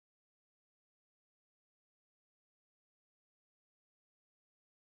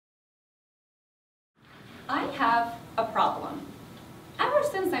I have a problem. Ever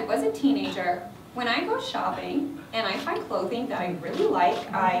since I was a teenager, when I go shopping and I find clothing that I really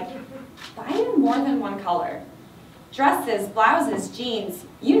like, I buy it in more than one color. Dresses, blouses, jeans,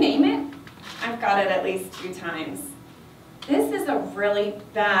 you name it, I've got it at least 2 times. This is a really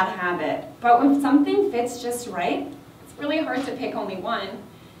bad habit, but when something fits just right, it's really hard to pick only one.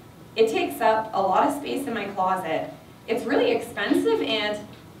 It takes up a lot of space in my closet. It's really expensive and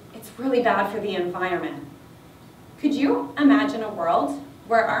it's really bad for the environment. Could you imagine a world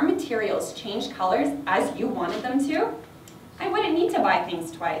where our materials change colors as you wanted them to? I wouldn't need to buy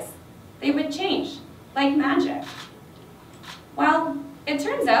things twice. They would change, like magic. Well, it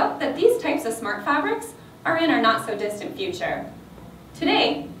turns out that these types of smart fabrics are in our not-so-distant future.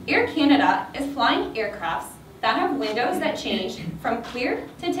 Today, Air Canada is flying aircrafts that have windows that change from clear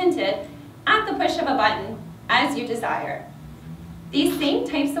to tinted at the push of a button as you desire. These same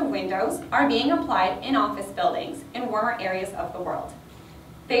types of windows are being applied in office buildings in warmer areas of the world.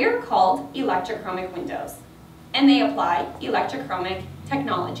 They are called electrochromic windows, and they apply electrochromic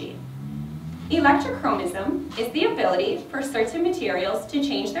technology. Electrochromism is the ability for certain materials to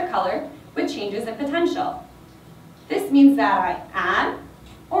change their color with changes in potential. This means that I add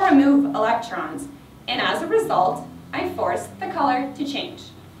or remove electrons, and as a result, I force the color to change.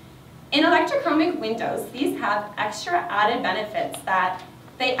 In electrochromic windows, these have extra added benefits that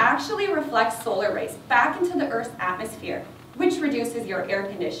they actually reflect solar rays back into the Earth's atmosphere, which reduces your air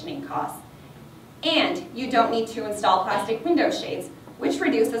conditioning costs. And you don't need to install plastic window shades, which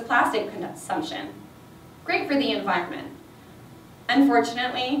reduces plastic consumption. Great for the environment.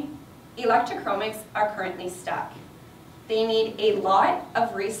 Unfortunately, electrochromics are currently stuck. They need a lot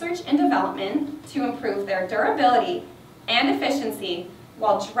of research and development to improve their durability and efficiency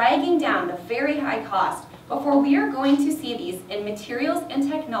while dragging down the very high cost before we are going to see these in materials and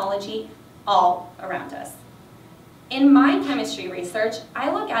technology all around us. In my chemistry research, I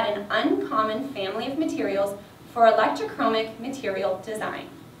look at an uncommon family of materials for electrochromic material design.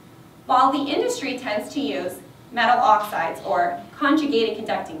 While the industry tends to use metal oxides or conjugated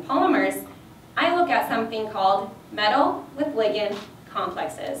conducting polymers, I look at something called metal with ligand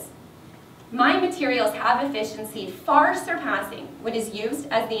complexes. My materials have efficiency far surpassing what is used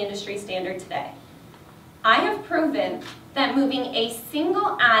as the industry standard today. I have proven that moving a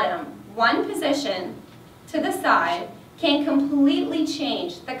single atom, one position, to the side can completely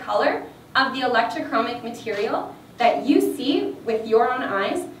change the color of the electrochromic material that you see with your own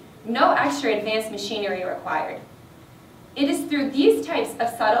eyes, no extra advanced machinery required. It is through these types of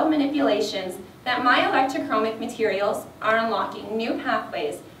subtle manipulations that my electrochromic materials are unlocking new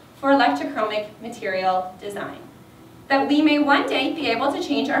pathways for electrochromic material design. That we may one day be able to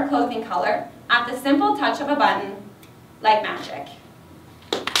change our clothing color at the simple touch of a button, like magic.